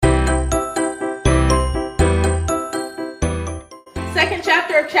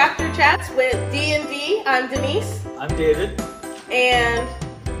chapter of Chapter Chats with D&D. I'm Denise. I'm David. And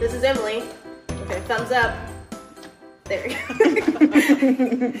this is Emily. Okay, thumbs up. There we go.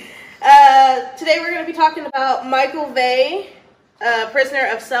 Today we're going to be talking about Michael Vey, Prisoner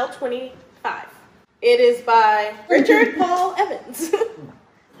of Cell 25. It is by Richard Paul Evans.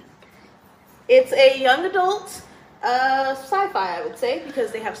 It's a young adult sci-fi, I would say,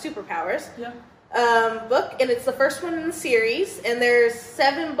 because they have superpowers. Yeah. Book, and it's the first one in the series, and there's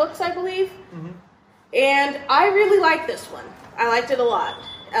 7 books, I believe. Mm-hmm. And I really like this one. I liked it a lot.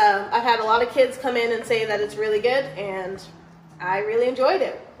 I've had a lot of kids come in and say that it's really good, and I really enjoyed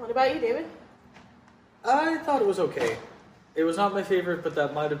it. What about you, David? I thought it was okay. It was not my favorite, but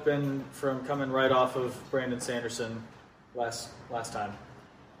that might have been from coming right off of Brandon Sanderson last time.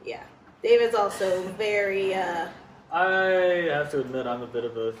 Yeah. David's also very, I have to admit I'm a bit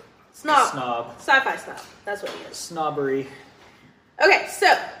of a snob. Sci-fi snob. That's what he is. Snobbery. Okay,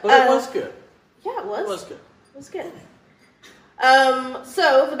 so... But it was good. Yeah, it was. It was good. It was good.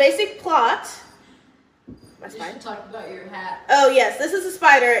 So, the basic plot... You should talk about your hat. Oh, yes, this is a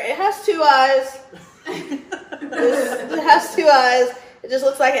spider. It has 2 eyes. It has 2 eyes. It just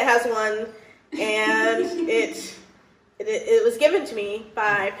looks like it has one. And it was given to me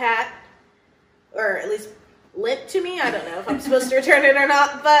by Pat, or at least lent to me. I don't know if I'm supposed to return it or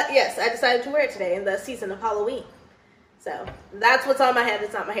not, but yes, I decided to wear it today in the season of Halloween. So that's what's on my head.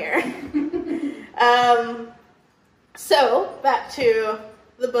 It's not my hair. So back to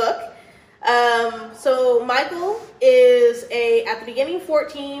the book. So Michael is at the beginning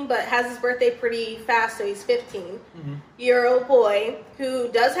 14, but has his birthday pretty fast, so he's 15-year-old boy who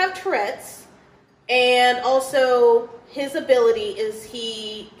does have Tourette's, and also his ability is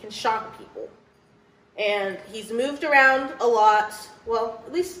he can shock people. And he's moved around a lot, well,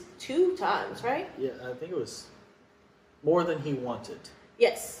 at least 2 times, right? Yeah, I think it was more than he wanted.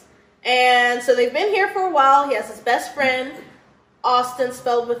 Yes. And so they've been here for a while. He has his best friend, Austin,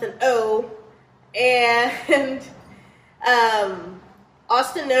 spelled with an O. And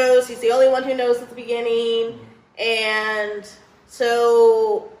Austin knows, he's the only one who knows at the beginning. And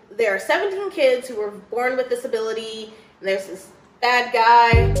so there are 17 kids who were born with this ability. And there's this bad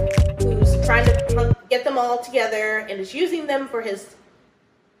guy who's trying to get them all together and is using them for his,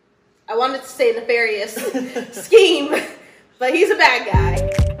 I wanted to say nefarious scheme, but he's a bad guy.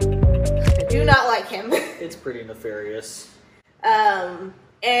 I do not like him. It's pretty nefarious.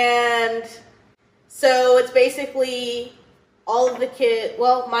 And so it's basically all of the kids,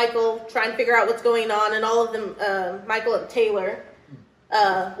 well, Michael trying to figure out what's going on, and all of them, Michael and Taylor,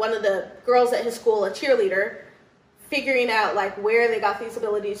 one of the girls at his school, a cheerleader, figuring out like where they got these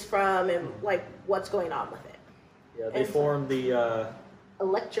abilities from and like what's going on with it. Yeah, they formed the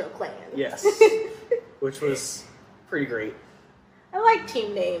Electro Clan. Yes, which was pretty great. I like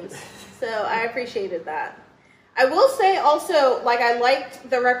team names, so I appreciated that. I will say also, like, I liked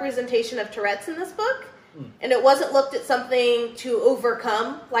the representation of Tourette's in this book, and it wasn't looked at something to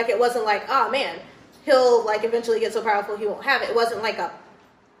overcome. Like, it wasn't like, oh man, he'll like eventually get so powerful he won't have it. It wasn't like a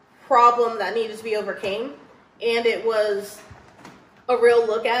problem that needed to be overcame. And it was a real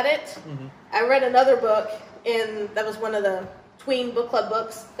look at it. Mm-hmm. I read another book, and that was one of the tween book club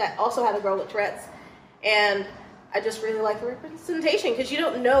books that also had a girl with Tourette's. And I just really like the representation, because you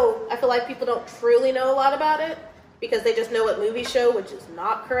don't know, I feel like people don't truly know a lot about it, because they just know what movies show, which is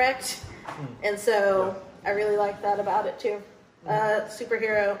not correct. And so I really like that about it too.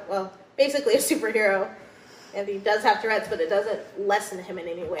 Superhero, well, basically a superhero. And he does have Tourette's, but it doesn't lessen him in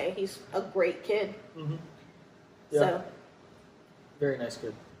any way. He's a great kid. Mm-hmm. Yeah. So, very nice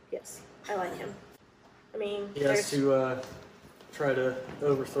kid. Yes, I like him. I mean, he has to try to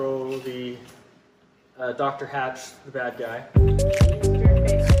overthrow the Dr. Hatch, the bad guy.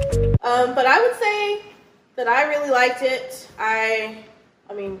 But I would say that I really liked it. I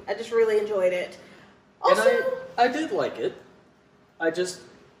mean, I just really enjoyed it. Also, and I did like it.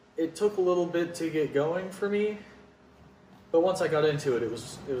 It took a little bit to get going for me, but once I got into it, it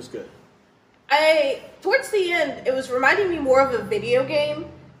was good. Towards the end, it was reminding me more of a video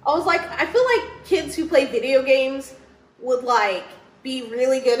game. I was like, I feel like kids who play video games would like be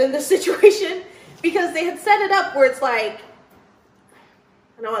really good in this situation, because they had set it up where it's like,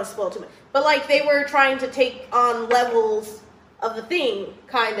 I don't want to spoil too much, but like they were trying to take on levels of the thing,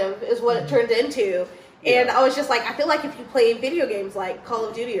 kind of, is what it turned into. And I was just like, I feel like if you play video games like Call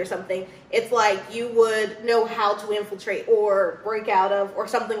of Duty or something, it's like you would know how to infiltrate or break out of or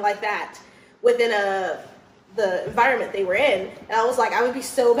something like that within the environment they were in. And I was like, I would be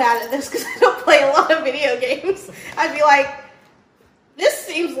so bad at this because I don't play a lot of video games. I'd be like, this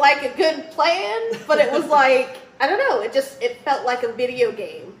seems like a good plan, but it was like, I don't know, it felt like a video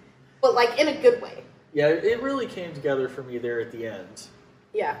game, but like in a good way. Yeah, it really came together for me there at the end.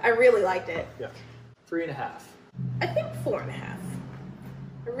 Yeah, I really liked it. Yeah. 3.5. I think 4.5.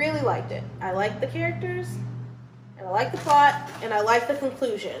 I really liked it. I liked the characters, and I liked the plot, and I liked the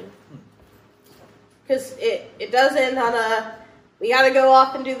conclusion. Because it does end on a, we gotta go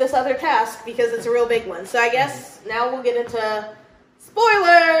off and do this other task because it's a real big one. So I guess now we'll get into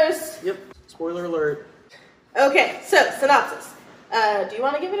spoilers! Yep. Spoiler alert. Okay, so synopsis. Do you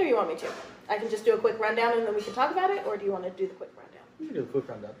want to give it or do you want me to? I can just do a quick rundown and then we can talk about it, or do you want to do the quick rundown? You can do a quick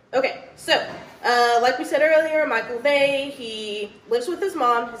rundown. Okay, so, like we said earlier, Michael Bay, he lives with his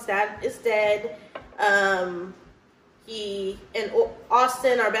mom. His dad is dead. He and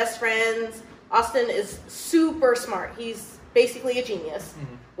Austin are best friends. Austin is super smart. He's basically a genius,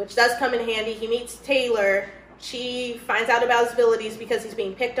 which does come in handy. He meets Taylor. She finds out about his abilities because he's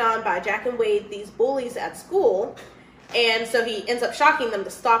being picked on by Jack and Wade, these bullies at school. And so he ends up shocking them to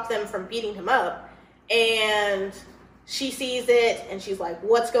stop them from beating him up. And she sees it, and she's like,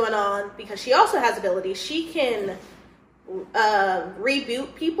 what's going on? Because she also has abilities. She can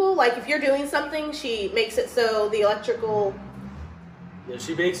reboot people. Like, if you're doing something, she makes it so the electrical... Yeah,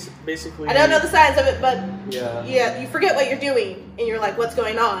 she basically... I don't know the science of it, but yeah, you forget what you're doing, and you're like, what's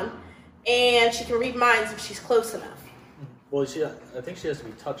going on? And she can read minds if she's close enough. Well, I think she has to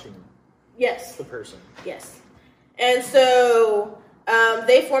be touching the person. Yes. And so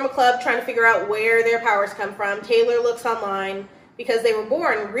they form a club trying to figure out where their powers come from. Taylor looks online because they were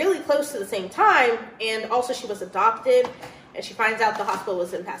born really close to the same time, and also she was adopted, and she finds out the hospital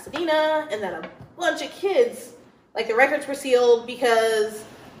was in Pasadena, and that a bunch of kids, like the records were sealed because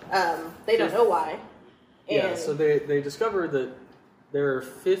they don't know why. Yeah, so they discover that there are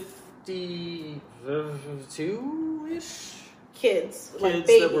 52-ish kids like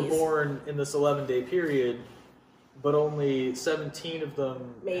that were born in this 11-day period, but only 17 of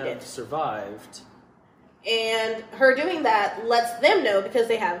them have survived. And her doing that lets them know, because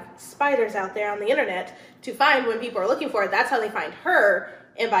they have spiders out there on the internet to find when people are looking for it. That's how they find her,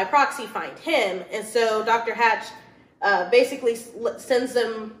 and by proxy find him. And so Dr. Hatch basically sends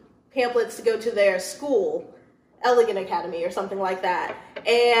them pamphlets to go to their school, Elegant Academy or something like that.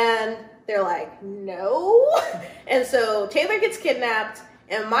 And they're like, no. And so Taylor gets kidnapped,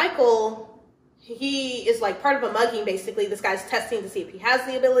 and Michael, he is like part of a mugging, basically. This guy's testing to see if he has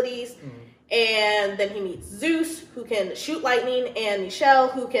the abilities. And then he meets Zeus, who can shoot lightning, and Michelle,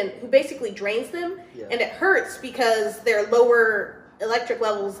 who basically drains them. Yeah. And it hurts because they're lower electric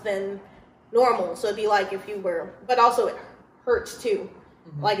levels than normal. So it'd be like if you were, but also it hurts too.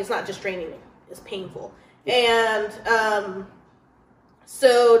 Like, it's not just draining, it's painful. And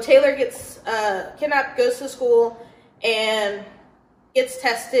so Taylor gets kidnapped, goes to school, and gets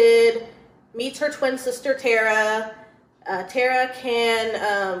tested, meets her twin sister, Tara. Tara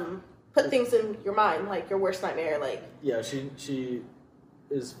can put things in your mind, like your worst nightmare. Like, yeah, she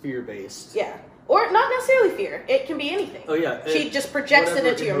is fear-based. Yeah. Or not necessarily fear. It can be anything. Oh, yeah. She just projects it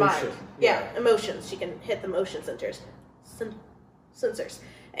into your mind. Yeah, emotions. She can hit the motion sensors.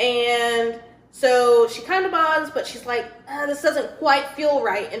 And so she kind of bonds, but she's like, this doesn't quite feel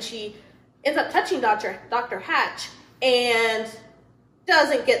right. And she ends up touching Dr. Hatch and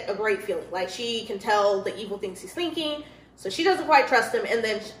doesn't get a great feeling. Like, she can tell the evil things he's thinking, so she doesn't quite trust him. And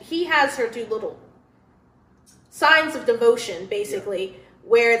then he has her do little signs of devotion, basically,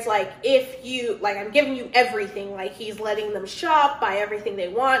 where it's like, if you, like, I'm giving you everything. Like, he's letting them shop, buy everything they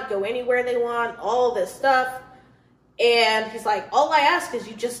want, go anywhere they want, all this stuff. And he's like, all I ask is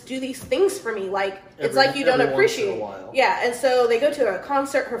you just do these things for me. Like, it's like you don't appreciate it. Yeah, and so they go to a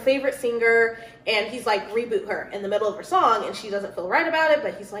concert, her favorite singer, and he's like, reboot her in the middle of her song, and she doesn't feel right about it,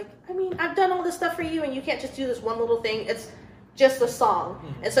 but he's like, I mean, I've done all this stuff for you, and you can't just do this one little thing. It's just a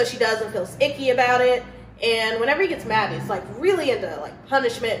song. And so she does and feels icky about it. And whenever he gets mad, he's like really into like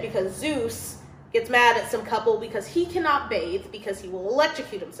punishment, because Zeus gets mad at some couple because he cannot bathe because he will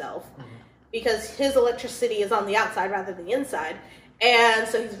electrocute himself. Because his electricity is on the outside rather than the inside. And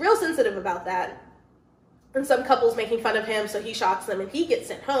so he's real sensitive about that. And some couples making fun of him, so he shocks them, and he gets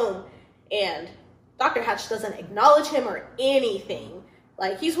sent home. And Dr. Hatch doesn't acknowledge him or anything.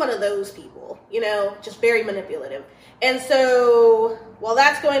 Like, he's one of those people, you know, just very manipulative. And so while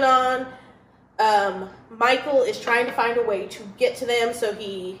that's going on, Michael is trying to find a way to get to them. So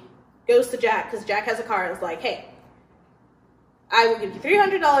he goes to Jack, because Jack has a car, and is like, hey, I will give you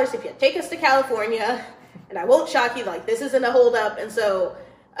 $300 if you take us to California, and I won't shock you. Like, this isn't a holdup. And so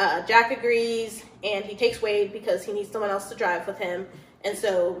Jack agrees, and he takes Wade because he needs someone else to drive with him. And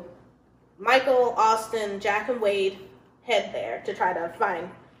so Michael, Austin, Jack, and Wade head there to try to find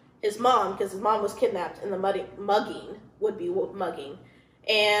his mom, because his mom was kidnapped in the would-be mugging.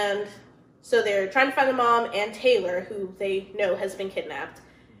 And so they're trying to find the mom and Taylor, who they know has been kidnapped.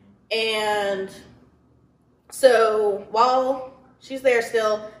 And so while she's there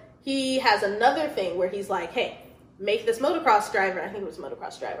still, he has another thing where he's like, hey, make this motocross driver, I think it was a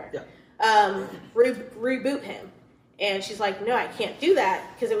motocross driver, reboot him. And she's like, no, I can't do that,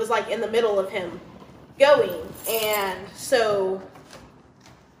 because it was like in the middle of him going. And so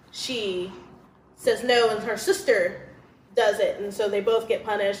she says no, and her sister does it, and so they both get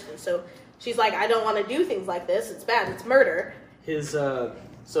punished. And so she's like, I don't want to do things like this. It's bad. It's murder.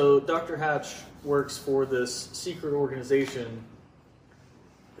 So Dr. Hatch works for this secret organization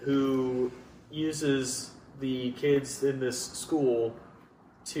who uses the kids in this school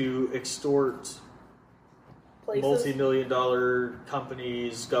to extort multi-million-dollar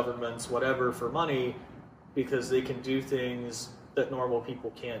companies, governments, whatever, for money, because they can do things that normal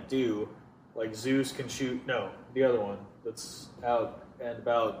people can't do. Like Zeus can shoot, the other one that's out and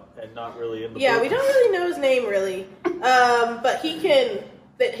about and not really in the book. We don't really know his name, really. But he can,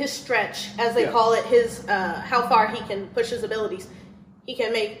 his stretch, as they call it, his how far he can push his abilities, he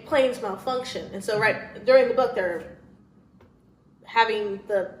can make planes malfunction. And so right during the book, they're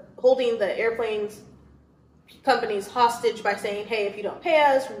holding the airplanes companies hostage by saying, hey, if you don't pay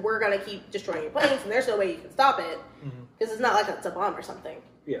us, we're going to keep destroying your planes, and there's no way you can stop it, because it's not like it's a bomb or something.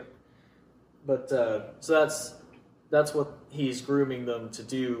 Yeah. But, so that's what he's grooming them to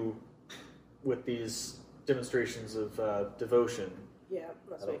do with these demonstrations of devotion. Yeah,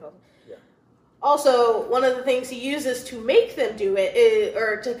 that's what he calls it. Yeah. Also, one of the things he uses to make them do it,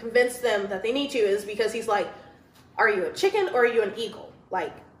 or to convince them that they need to, is because he's like, are you a chicken or are you an eagle?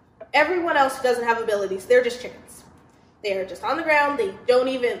 Like, everyone else who doesn't have abilities, they're just chickens. They are just on the ground.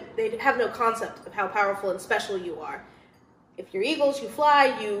 They have no concept of how powerful and special you are. If you're eagles, you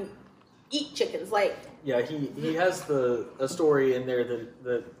fly, you eat chickens. Yeah, he has a story in there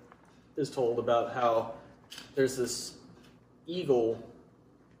that is told about how there's this eagle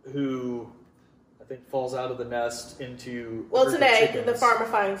who I think falls out of the nest into it's an egg. Chickens. The farmer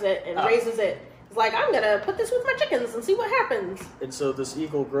finds it and raises it. He's like, I'm going to put this with my chickens and see what happens. And so this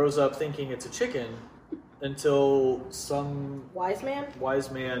eagle grows up thinking it's a chicken until some wise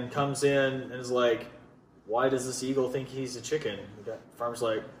man comes in and is like, why does this eagle think he's a chicken? The farmer's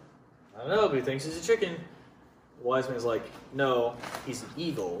like, I don't know, but he thinks he's a chicken. The wise man's like, no, he's an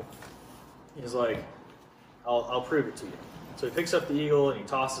eagle. He's like, I'll prove it to you. So he picks up the eagle and he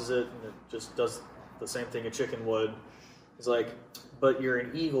tosses it, and it just does the same thing a chicken would. He's like, but you're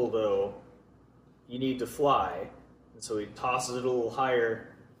an eagle, though. You need to fly. And so he tosses it a little higher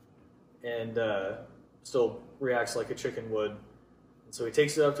and still reacts like a chicken would. And so he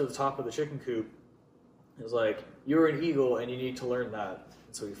takes it up to the top of the chicken coop. He's like, you're an eagle and you need to learn that.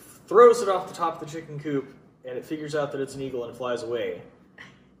 And so he throws it off the top of the chicken coop, and it figures out that it's an eagle and it flies away.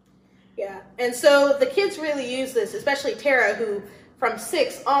 Yeah, and so the kids really use this, especially Tara, who from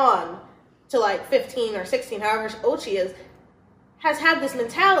 6 on to 15 or 16, however old she is, has had this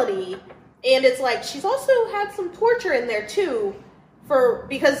mentality. And it's like, she's also had some torture in there, too,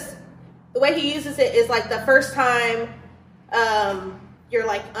 because the way he uses it is, the first time you're,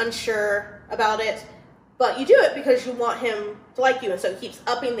 unsure about it, but you do it because you want him to like you, and so he keeps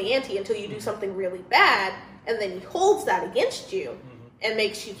upping the ante until you do something really bad, and then he holds that against you and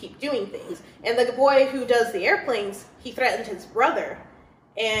makes you keep doing things. And the boy who does the airplanes, he threatened his brother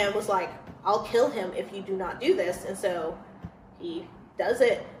and was like, I'll kill him if you do not do this, and so he does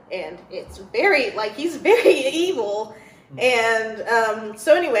it. And it's very, he's very evil. And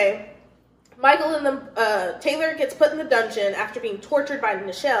so anyway, Michael and Taylor gets put in the dungeon after being tortured by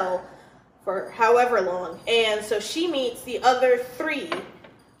Nichelle for however long. And so she meets the other 3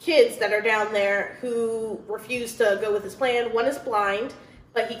 kids that are down there who refuse to go with his plan. One is blind,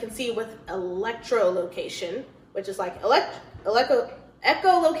 but he can see with electrolocation, which is like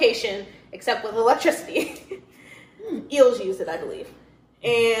echolocation, except with electricity. Eels use it, I believe.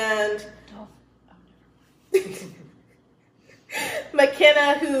 And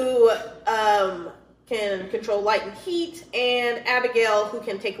McKenna, who can control light and heat, and Abigail, who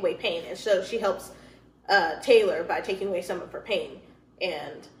can take away pain. And so she helps Taylor by taking away some of her pain.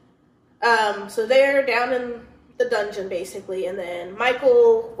 And so they're down in the dungeon, basically. And then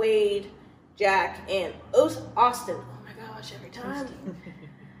Michael, Wade, Jack, and Austin, oh my gosh, every time,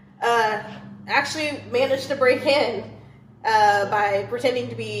 actually managed to break in by pretending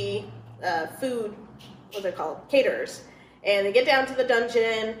to be food, what they're called, caterers. And they get down to the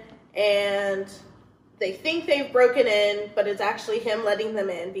dungeon, and they think they've broken in, but it's actually him letting them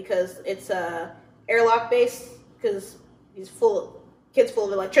in because it's airlock based, because he's full kid's full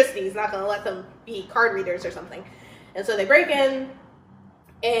of electricity. He's not going to let them be card readers or something. And so they break in,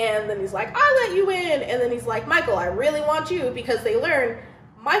 and then he's like, I'll let you in. And then he's like, Michael, I really want you, because they learn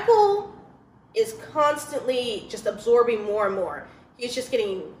Michael is constantly just absorbing more and more. He's just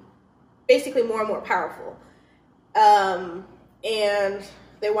getting basically more and more powerful. And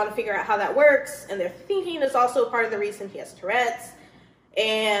they want to figure out how that works, and they're thinking it's also part of the reason he has Tourette's.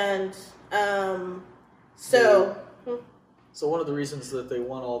 And so one of the reasons that they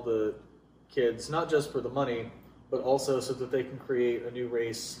want all the kids, not just for the money, but also so that they can create a new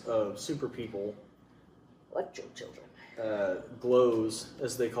race of super people. Electro children. Glows,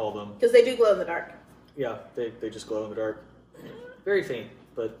 as they call them. Because they do glow in the dark. Yeah, they just glow in the dark. Very faint,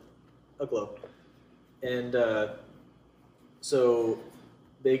 but a glow. And so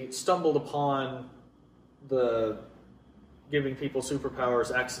they stumbled upon the giving people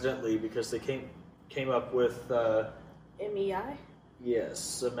superpowers accidentally because they came up with... MEI?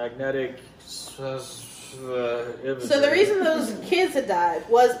 Yes, a magnetic... imagery. So the reason those kids had died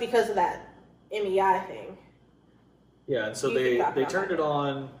was because of that MEI thing. Yeah, and so they turned it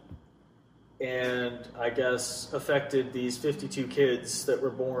on, and I guess affected these 52 kids that were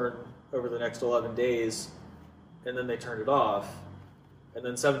born over the next 11 days, and then they turned it off, and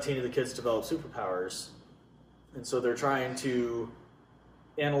then 17 of the kids developed superpowers, and so they're trying to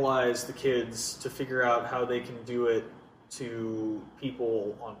analyze the kids to figure out how they can do it to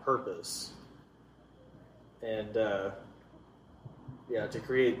people on purpose, and to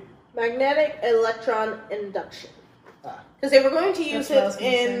create magnetic electron induction. Because they were going to use it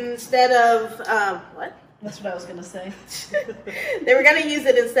instead of what? That's what I was going to say. They were going to use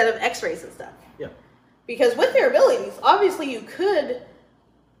it instead of X-rays and stuff. Yeah. Because with their abilities, obviously you could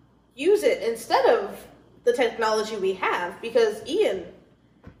use it instead of the technology we have. Because Ian,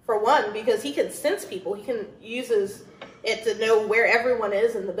 for one, because he can sense people, he can uses it to know where everyone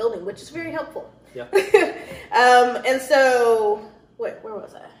is in the building, which is very helpful. Yeah. And so, where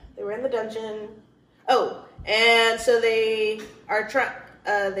was I? They were in the dungeon. Oh, and so they are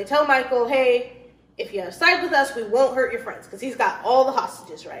they tell Michael, hey, if you side with us, we won't hurt your friends, because he's got all the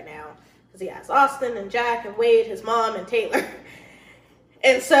hostages right now. Because he has Austin and Jack and Wade, his mom, and Taylor.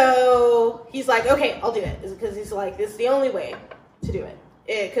 And so he's like, okay, I'll do it. Because he's like, this is the only way to do it.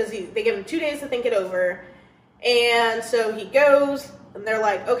 Because they give him 2 days to think it over. And so he goes, and they're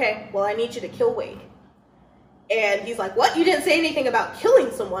like, okay, well, I need you to kill Wade. And he's like, what? You didn't say anything about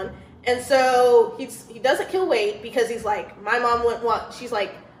killing someone. And so he doesn't kill Wade because he's like, my mom wouldn't want, she's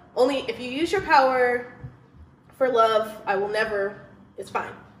like, only if you use your power for love, I will never, it's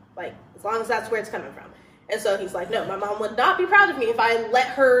fine. Like, as long as that's where it's coming from. And so he's like, no, my mom would not be proud of me if I let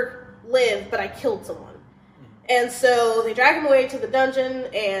her live, but I killed someone. And so they drag him away to the dungeon,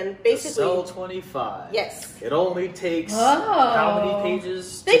 and basically... Cell 25. Yes. It only takes how many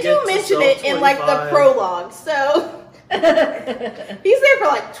pages They to do get mention to it in, like, the prologue, so... He's there for,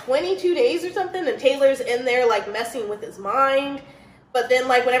 like, 22 days or something, and Taylor's in there, like, messing with his mind. But then,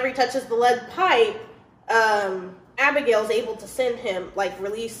 like, whenever he touches the lead pipe, Abigail's able to send him, like,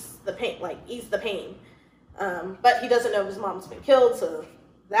 release the pain, like, ease the pain. But he doesn't know if his mom's been killed, so...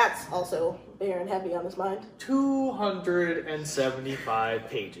 That's also bearing heavy on his mind. 275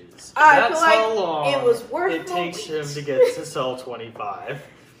 pages. I That's feel like how long it was worth it takes him to get to Cell 25.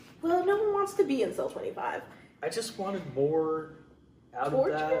 Well, no one wants to be in Cell 25. I just wanted more out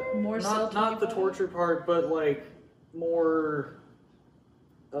Torture? of that. More Cell 25? Not the torture part, but like more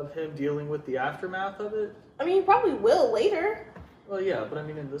of him dealing with the aftermath of it. I mean, you probably will later. Well, yeah, but I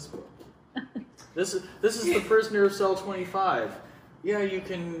mean in this book. This is the prisoner of Cell 25. Yeah, you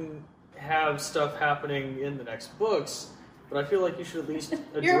can have stuff happening in the next books, but I feel like you should at least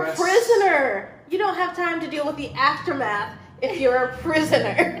address... You're a prisoner! You don't have time to deal with the aftermath if you're a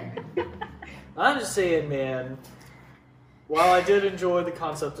prisoner. I'm just saying, man, while I did enjoy the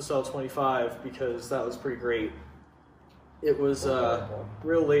concept of Cell 25, because that was pretty great, it was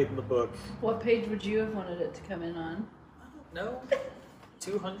real late in the book. What page would you have wanted it to come in on? I don't know.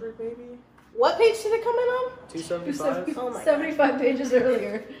 200, maybe? What page did it come in on? 275? Oh my 75 pages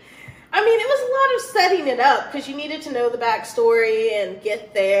earlier. I mean, it was a lot of setting it up, because you needed to know the backstory and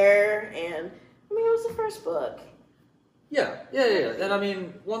get there, and, I mean, it was the first book. Yeah. And I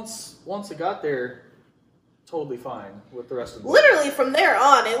mean, once it got there, totally fine with the rest of the book. Literally from there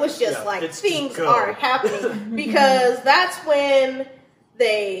on, it was just things are happening, because that's when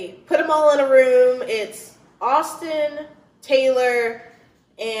they put them all in a room. It's Austin, Taylor,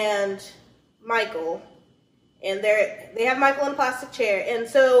 and Michael, and they have Michael in a plastic chair. And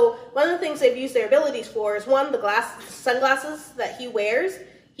so one of the things they've used their abilities for is, one, the sunglasses that he wears,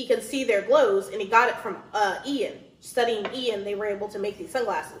 he can see their glows, and he got it from Ian. studying Ian, they were able to make these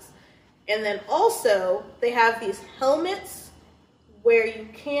sunglasses. And then also, they have these helmets where you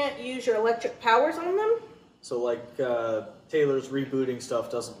can't use your electric powers on them. So, like, Taylor's rebooting stuff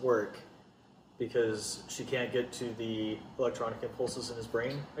doesn't work because she can't get to the electronic impulses in his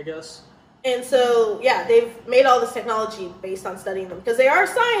brain, I guess. And so, yeah, they've made all this technology based on studying them. Because they are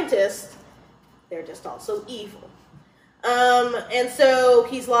scientists, they're just also evil. And so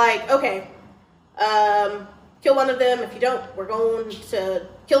he's like, okay, kill one of them. If you don't, we're going to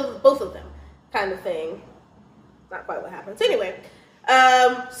kill both of them, kind of thing. Not quite what happens. Anyway,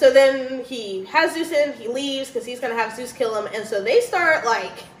 so then he has Zeus in, he leaves because he's going to have Zeus kill him. And so they start,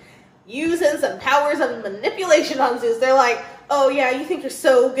 like, using some powers of manipulation on Zeus. They're like, oh, yeah, you think you're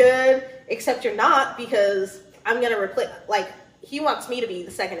so good, except you're not, because I'm going to replace, like, he wants me to be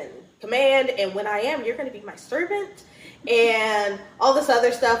the second in command, and when I am, you're going to be my servant, and all this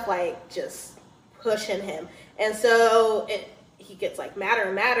other stuff, like, just pushing him. And so he gets, like, madder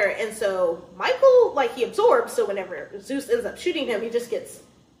and madder, and so Michael, like, he absorbs, so whenever Zeus ends up shooting him, he just gets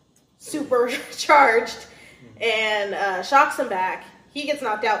supercharged and shocks him back. He gets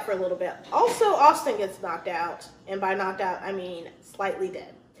knocked out for a little bit. Also, Austin gets knocked out, and by knocked out, I mean slightly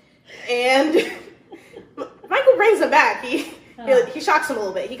dead. And Michael brings him back. He shocks him a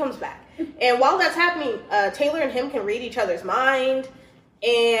little bit. He comes back. And while that's happening, Taylor and him can read each other's mind,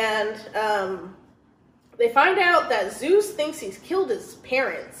 and they find out that Zeus thinks he's killed his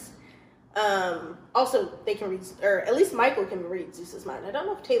parents. Also, they can read, or at least Michael can read Zeus's mind. I don't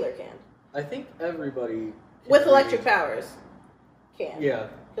know if Taylor can. I think everybody... With electric powers. Can. Yeah.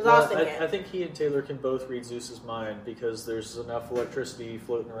 Because Austin can. I think he and Taylor can both read Zeus's mind because there's enough electricity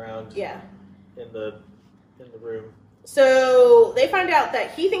floating around in the room. So they find out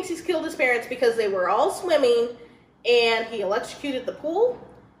that he thinks he's killed his parents because they were all swimming and he electrocuted the pool.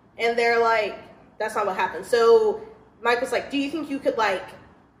 And they're like, that's not what happened. So Michael's like, do you think you could, like,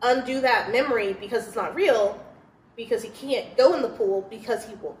 undo that memory because it's not real? Because he can't go in the pool because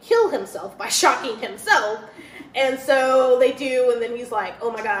he will kill himself by shocking himself. And so they do, and then he's like,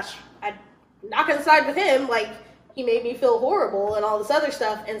 oh my gosh, I'm not going to side with him. Like, he made me feel horrible and all this other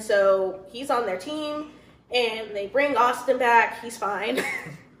stuff. And so he's on their team, and they bring Austin back. He's fine.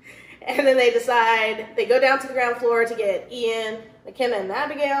 And then they decide, they go down to the ground floor to get Ian, McKenna, and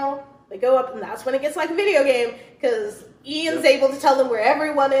Abigail. They go up, and that's when it gets like a video game, because Ian's able to tell them where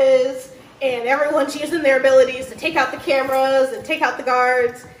everyone is, and everyone's using their abilities to take out the cameras and take out the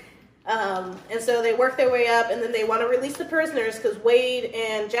guards. And so they work their way up, and then they want to release the prisoners because Wade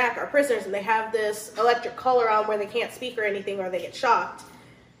and Jack are prisoners, and they have this electric collar on where they can't speak or anything or they get shocked.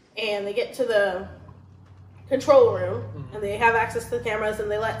 And they get to the control room, and they have access to the cameras, and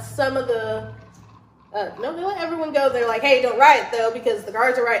they let some of the... they let everyone go. They're like, hey, don't riot, though, because the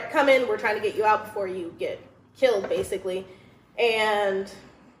guards are coming. We're trying to get you out before you get killed, basically. And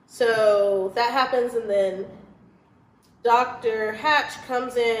so that happens, and then Dr. Hatch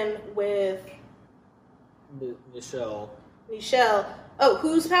comes in with Nichelle. Oh,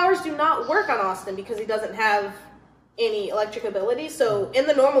 whose powers do not work on Austin because he doesn't have any electric abilities. So in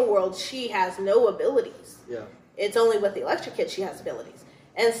the normal world, she has no abilities. Yeah. It's only with the electric kid she has abilities.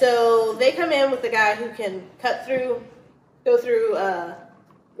 And so they come in with the guy who can go through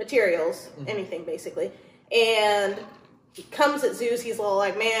materials, anything basically. And he comes at Zeus. He's all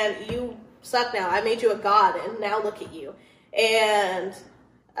like, man, you suck now. I made you a god, and now look at you. And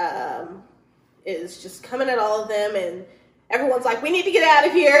is just coming at all of them, and everyone's like, we need to get out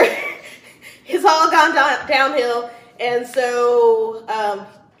of here. It's all gone downhill. And so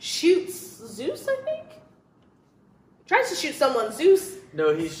shoots Zeus, I think? Tries to shoot someone. Zeus...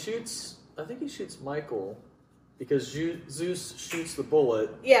 No, he shoots... I think he shoots Michael, because Zeus shoots the bullet.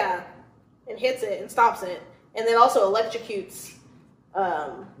 Yeah, and hits it and stops it. And then also electrocutes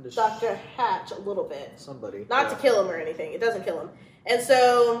Dr. Hatch a little bit. Somebody. Not to kill him or anything. It doesn't kill him. And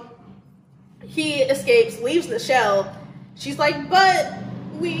so he escapes, leaves Nichelle. She's like, but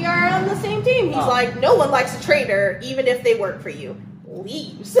we are on the same team. He's like, no one likes a traitor, even if they work for you.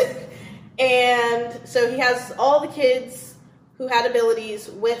 Leaves. And so he has all the kids who had abilities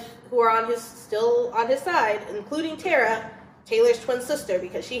who are still on his side, including Tara, Taylor's twin sister,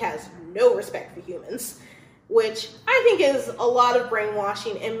 because she has no respect for humans. Which I think is a lot of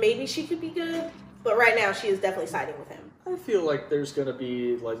brainwashing, and maybe she could be good, but right now she is definitely siding with him. I feel like there's going to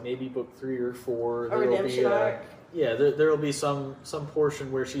be, like, maybe book 3 or 4. A redemption arc? Yeah, there'll be some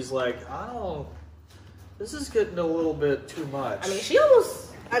portion where she's like, this is getting a little bit too much.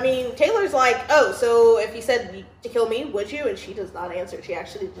 Taylor's like, oh, so if you said to kill me, would you? And she does not answer. She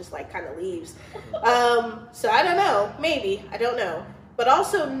actually just, like, kind of leaves. So I don't know. Maybe. I don't know. But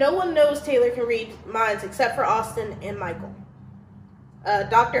also, no one knows Taylor can read minds except for Austin and Michael.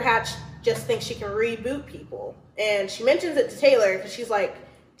 Dr. Hatch just thinks she can reboot people. And she mentions it to Taylor because she's like,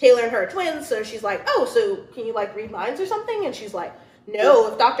 Taylor and her are twins, so she's like, oh, so can you, like, read minds or something? And she's like,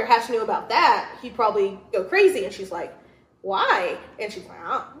 no, if Dr. Hatch knew about that, he'd probably go crazy. And she's like, why? And she's like,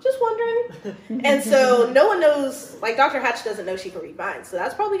 oh, I'm just wondering. And so no one knows, like, Dr. Hatch doesn't know she can read minds, so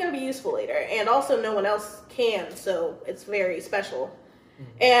that's probably going to be useful later. And also no one else can, so it's very special.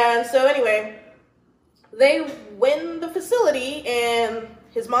 And so anyway, they win the facility, and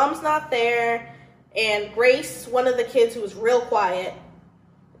his mom's not there, and Grace, one of the kids who was real quiet,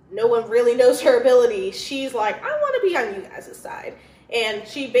 no one really knows her ability, she's like, I want to be on you guys' side. And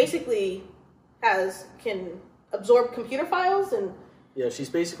she basically can absorb computer files, and yeah, she's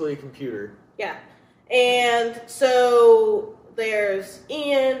basically a computer. Yeah. And so there's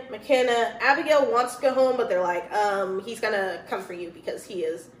Ian, McKenna, Abigail wants to go home, but they're like, he's gonna come for you because he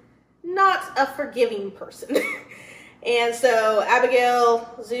is not a forgiving person. And so Abigail,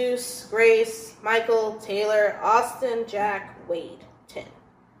 Zeus, Grace, Michael, Taylor, Austin, Jack, Wade, 10.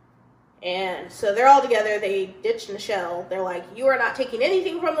 And so they're all together. They ditch Nichelle. They're like, you are not taking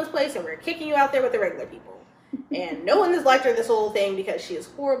anything from this place, and we're kicking you out there with the regular people. And no one has liked her this whole thing because she is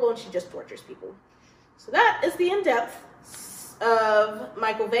horrible and she just tortures people. So that is the in-depth of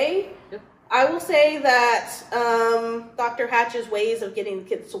Michael Vey. Yep. I will say that Dr. Hatch's ways of getting the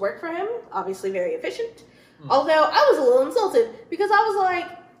kids to work for him, obviously very efficient. Although I was a little insulted because I was like,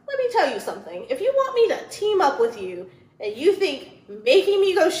 let me tell you something. If you want me to team up with you and you think making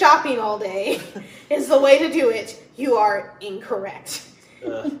me go shopping all day is the way to do it, you are incorrect.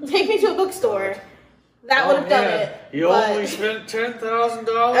 Take me to a bookstore. That would have done it. You but... only spent $10,000?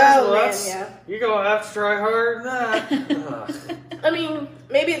 Oh, man, yeah. You're going to have to try harder than that. I mean,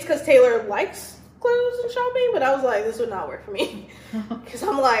 maybe it's because Taylor likes clothes and shopping, but I was like, this would not work for me. Because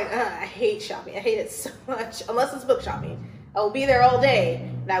I'm like, I hate shopping. I hate it so much. Unless it's book shopping. I will be there all day,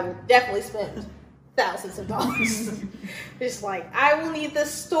 and I will definitely spend thousands of dollars. Just like, I will need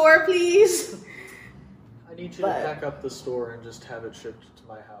this store, please. I need you to pack up the store and just have it shipped to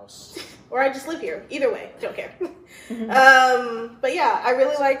my house. Or I just live here. Either way, don't care. But yeah,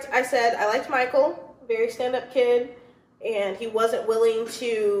 I liked Michael, very stand-up kid, and he wasn't willing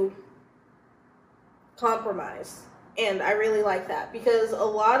to compromise. And I really like that because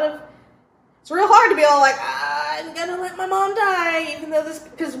it's real hard to be all like, I'm gonna let my mom die, even though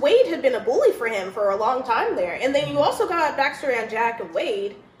because Wade had been a bully for him for a long time there. And then you also got backstory on Jack and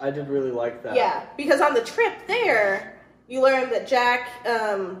Wade. I did really like that. Yeah, because on the trip there, you learned that Jack,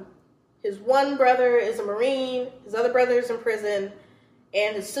 his one brother is a Marine, his other brother is in prison,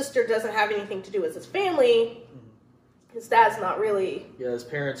 and his sister doesn't have anything to do with his family. His dad's not really... Yeah, his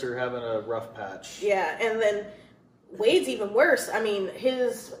parents are having a rough patch. Yeah, and then Wade's even worse. I mean,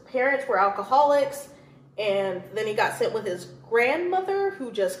 his parents were alcoholics, and then he got sent with his grandmother,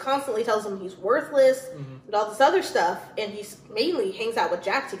 who just constantly tells him he's worthless, and all this other stuff, and he mainly hangs out with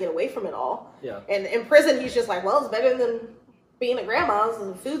Jack to get away from it all. Yeah. And in prison, he's just like, well, it's better than being at grandma's,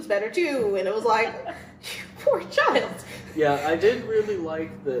 and the food's better too, and it was like, you poor child. Yeah, I did really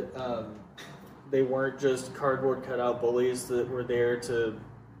like that they weren't just cardboard cutout bullies that were there to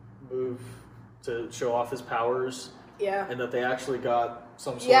show off his powers. Yeah. And that they actually got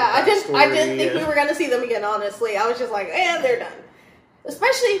some sort of I backstory. didn't think we were going to see them again, honestly. I was just like, they're done.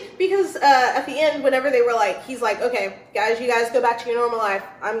 Especially because at the end, whenever they were like, he's like, okay, guys, you guys go back to your normal life.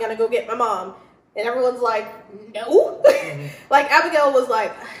 I'm going to go get my mom. And everyone's like, no. Like, Abigail was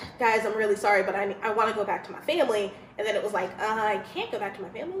like, guys, I'm really sorry, but I want to go back to my family. And then it was like, I can't go back to my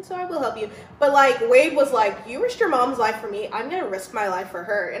family, so I will help you. But, like, Wade was like, you risked your mom's life for me. I'm going to risk my life for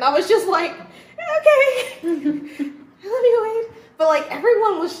her. And I was just like, okay. I love you, Wade. But, like,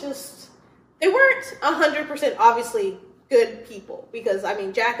 everyone was just, they weren't 100% obviously good people. Because, I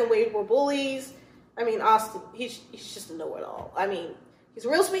mean, Jack and Wade were bullies. I mean, Austin, he's just a know-it-all. I mean, he's a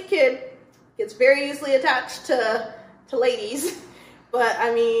real sweet kid. Gets very easily attached to ladies. But,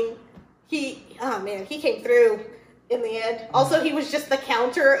 I mean, he came through in the end. Also, he was just the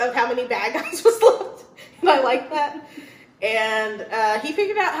counter of how many bad guys was left. And I like that. And he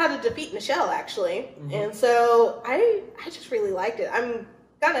figured out how to defeat Nichelle, actually. And so I just really liked it. I'm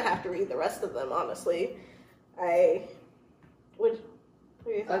going to have to read the rest of them, honestly. What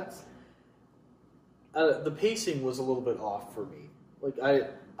are your thoughts? The pacing was a little bit off for me. Like,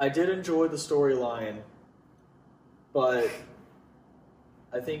 I did enjoy the storyline, but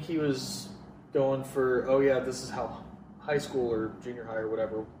I think he was going for, oh yeah, this is how high school or junior high or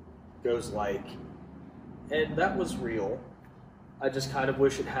whatever goes like. And that was real. I just kind of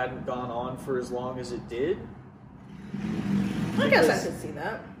wish it hadn't gone on for as long as it did. I guess I could see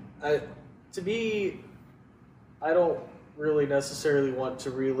that. To me, I don't really necessarily want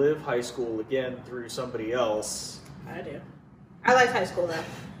to relive high school again through somebody else. I do. I liked high school though,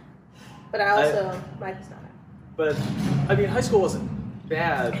 but I also like it's not. But I mean, high school wasn't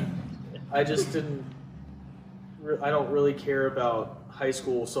bad. I just didn't. I don't really care about high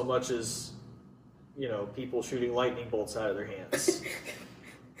school so much as, people shooting lightning bolts out of their hands.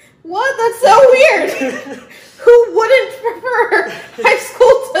 What? That's so weird. Who wouldn't prefer high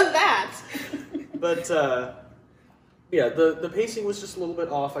school to that? But yeah, the pacing was just a little bit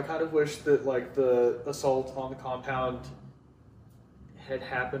off. I kind of wish that the assault on the compound had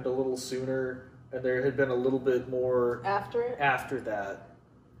happened a little sooner, and there had been a little bit more after that.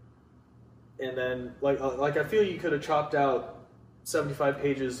 And then I feel you could have chopped out 75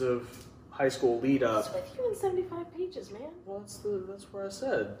 pages of high school lead up. What's with you in 75 pages, man? Well, that's where I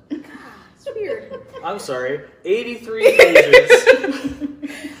said. God, it's weird. I'm sorry, 83 pages.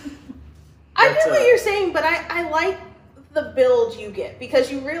 I get what you're saying, but I like the build you get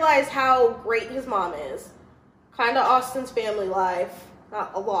because you realize how great his mom is. Kind of Austin's family life.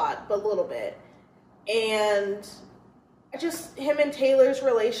 Not a lot, but a little bit. And just him and Taylor's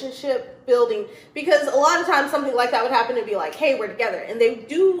relationship building. Because a lot of times something like that would happen to be like, hey, we're together. And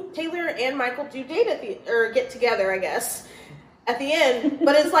Taylor and Michael do date or get together, I guess, at the end.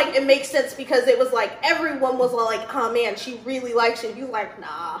 But it's like, it makes sense because it was like, everyone was like, oh man, she really likes you. He's like,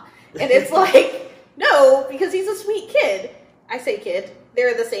 nah. And it's like, no, because he's a sweet kid. I say kid.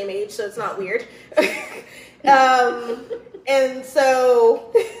 They're the same age, so it's not weird. And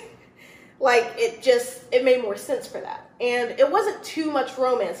so, it made more sense for that. And it wasn't too much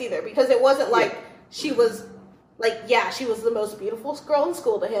romance either, because it wasn't like she was, she was the most beautiful girl in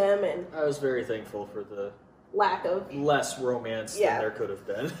school to him. And I was very thankful for the lack of less romance than there could have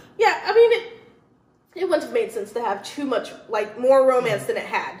been. Yeah, I mean, it wouldn't have made sense to have too much, more romance than it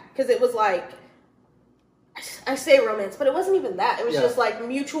had. Because it was I say romance, but it wasn't even that. It was just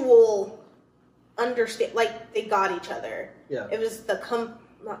mutual understand, they got each other. Yeah. It was the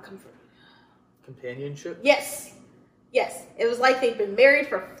not comfort. Companionship? Yes. It was like they'd been married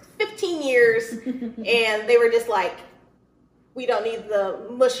for 15 years, and they were just we don't need the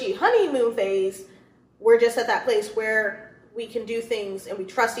mushy honeymoon phase. We're just at that place where we can do things, and we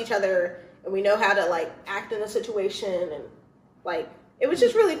trust each other, and we know how to, act in a situation, and, it was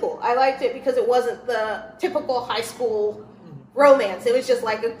just really cool. I liked it because it wasn't the typical high school romance. It was just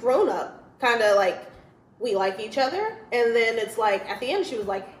a grown-up, kind of we like each other. And then it's at the end she was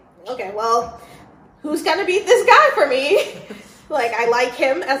like, okay, well, who's going to beat this guy for me? I like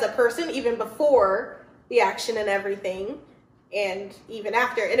him as a person even before the action and everything. And even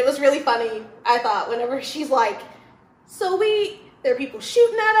after. And it was really funny, I thought, whenever she's so there are people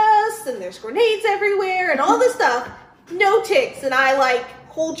shooting at us, and there's grenades everywhere, and all this stuff. No ticks, and I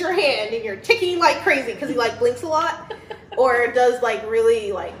hold your hand, and you're ticking like crazy because he blinks a lot, or does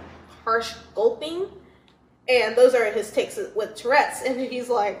really harsh gulping, and those are his ticks with Tourette's, and he's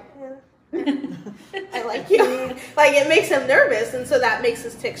like, I like you, it makes him nervous, and so that makes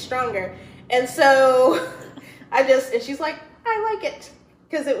his ticks stronger, and so and she's like, I like it,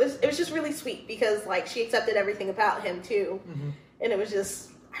 because it was just really sweet because she accepted everything about him too, and it was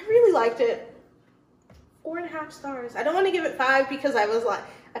just I really liked it. 4.5 stars. I don't want to give it 5 because I feel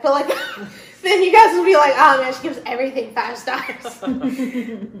like then you guys will be like, oh man, she gives everything 5 stars.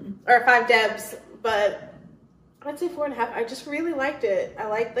 Or 5 Debs. But I'd say 4.5. I just really liked it. I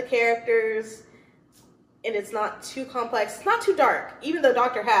liked the characters. And it's not too complex. It's not too dark. Even though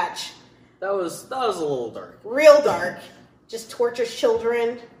Dr. Hatch. That was a little dark. Real dark. Just tortures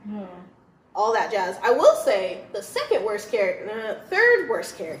children. All that jazz. I will say the third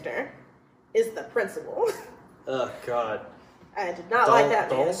worst character is the principal. Oh, God. I did not like that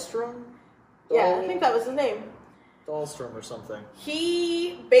man. Dahlstrom? Yeah, I think that was his name. Dahlstrom or something.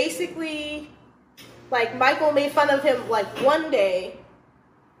 He basically, Michael made fun of him, one day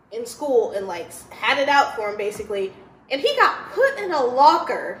in school and, had it out for him, basically. And he got put in a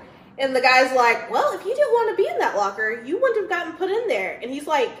locker. And the guy's like, well, if you didn't want to be in that locker, you wouldn't have gotten put in there. And he's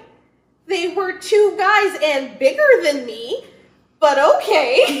like, they were 2 guys and bigger than me. But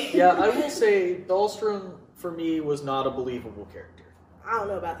okay. Yeah, I will say Dahlstrom, for me, was not a believable character. I don't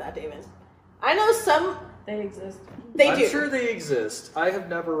know about that, David. I know some... They exist. They do. I'm sure they exist. I have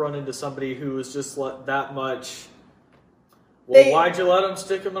never run into somebody who was just that much... Well, why'd you let him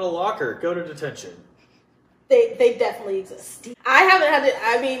stick him in a locker? Go to detention. They definitely exist. I haven't had to...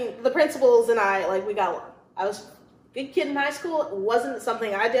 I mean, the principals and I was a good kid in high school. It wasn't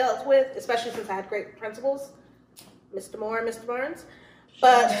something I dealt with, especially since I had great principals. Mr. Moore and Mr. Barnes.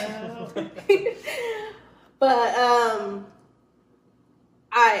 But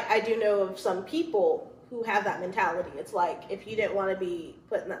I do know of some people who have that mentality. It's like, if you didn't want to be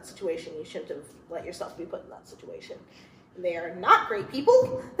put in that situation, you shouldn't have let yourself be put in that situation. They are not great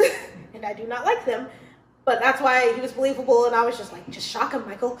people, and I do not like them. But that's why he was believable, and I was just like, just shock him,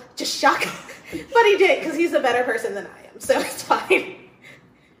 Michael. Just shock him. But he did, because he's a better person than I am, so it's fine.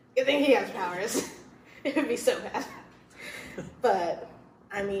 I think he has powers. It would be so bad. But,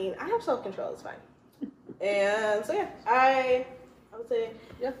 I mean, I have self-control, it's fine. And so, yeah, I would say,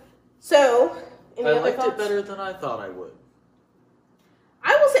 Yeah. So, any I other liked thoughts? it better than I thought I would.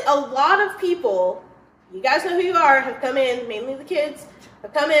 I will say a lot of people, you guys know who you are, have come in, mainly the kids,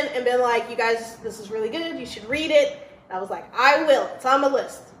 have come in and been like, you guys, this is really good, you should read it. And I was like, I will, it's on my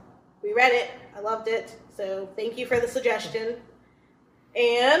list. We read it, I loved it, so thank you for the suggestion.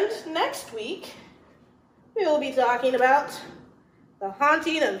 And next week, we will be talking about The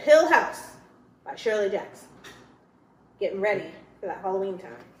Haunting of Hill House by Shirley Jackson. Getting ready for that Halloween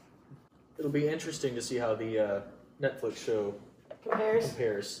time. It'll be interesting to see how the Netflix show compares.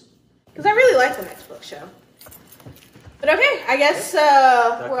 Because I really like the Netflix show. But okay, I guess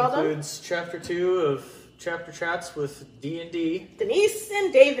That we're all done. concludes Chapter 2 of Chapter Chats with D&D. Denise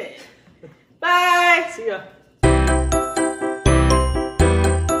and David. Bye. See ya.